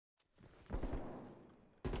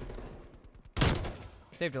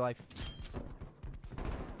Saved your life.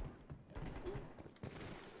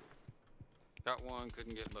 Got one,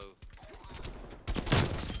 couldn't get both.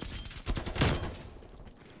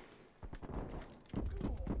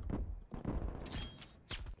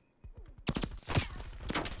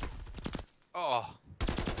 Oh.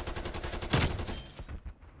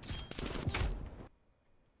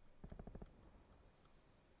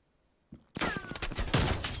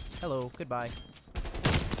 Hello, goodbye.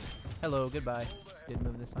 Hello, goodbye. Didn't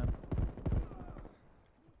move this time.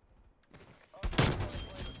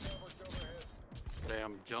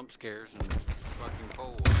 Damn jump scares and fucking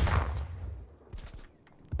cold.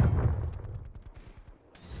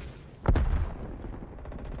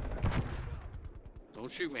 Don't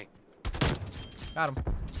shoot me. Got him.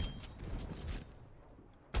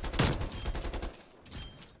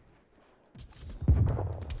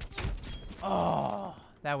 Oh,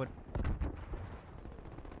 that would.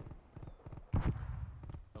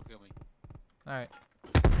 Don't kill me. All right.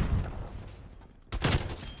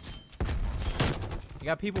 You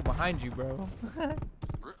got people behind you, bro.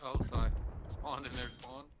 Oh, sorry. Spawned in their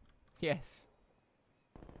spawn. Yes.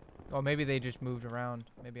 Well, maybe they just moved around.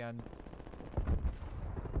 Maybe I'm.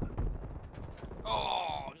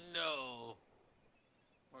 Oh no!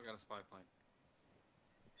 Oh, I got a spy plane.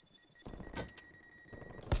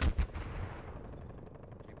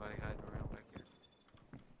 Anybody hiding around back here?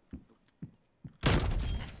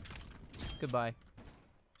 Goodbye.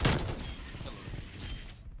 Hello.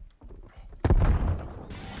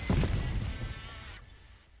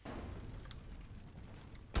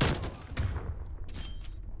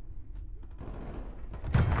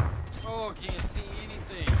 Oh, can't see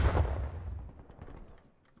anything.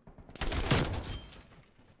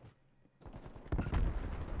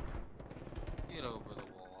 Get over the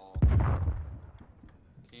wall.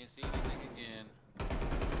 Can't see anything again.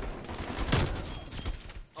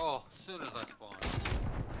 Oh, as soon as I spawn.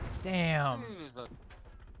 Damn. As soon as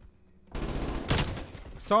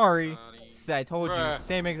Sorry. Buddy. I told Bruh. you.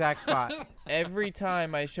 Same exact spot. Every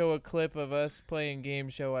time I show a clip of us playing game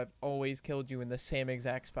show, I've always killed you in the same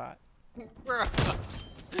exact spot. Bruh.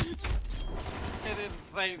 It is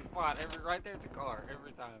the same spot. Right there at the car.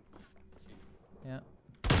 Every time. Yeah.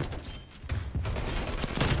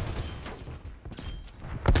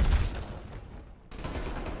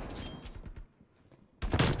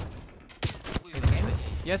 Play the game.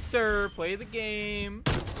 Yes, sir. Play the game.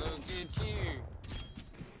 Go get you.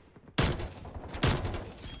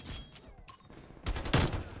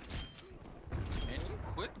 And you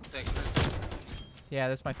quit with that Christian. Yeah,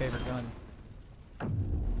 that's my favorite gun.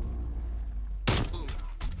 Boom.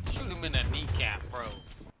 Shoot him in the kneecap, bro.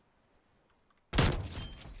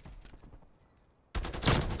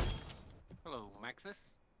 Hello,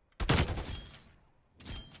 Maxis.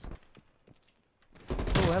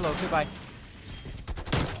 Oh, hello. Goodbye.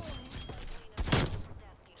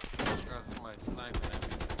 Got somebody sniping at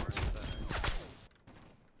me from inside.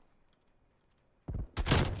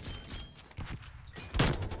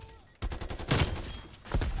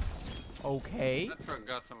 Okay. That truck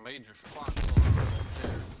got some major spots on it right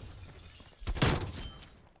there.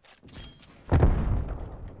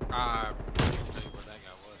 I can't tell you where that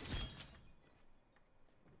guy was.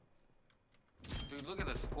 Dude, look at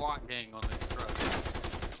the squat gang on this truck.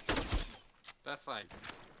 That's like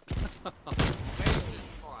major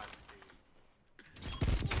squats,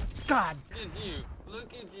 dude. God.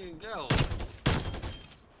 Look at you go.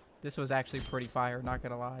 This was actually pretty fire, not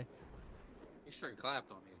gonna lie. You straight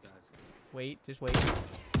clapped on these guys. Wait, just wait.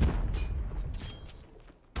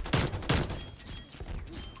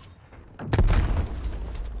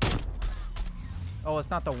 Oh, it's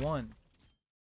not the one.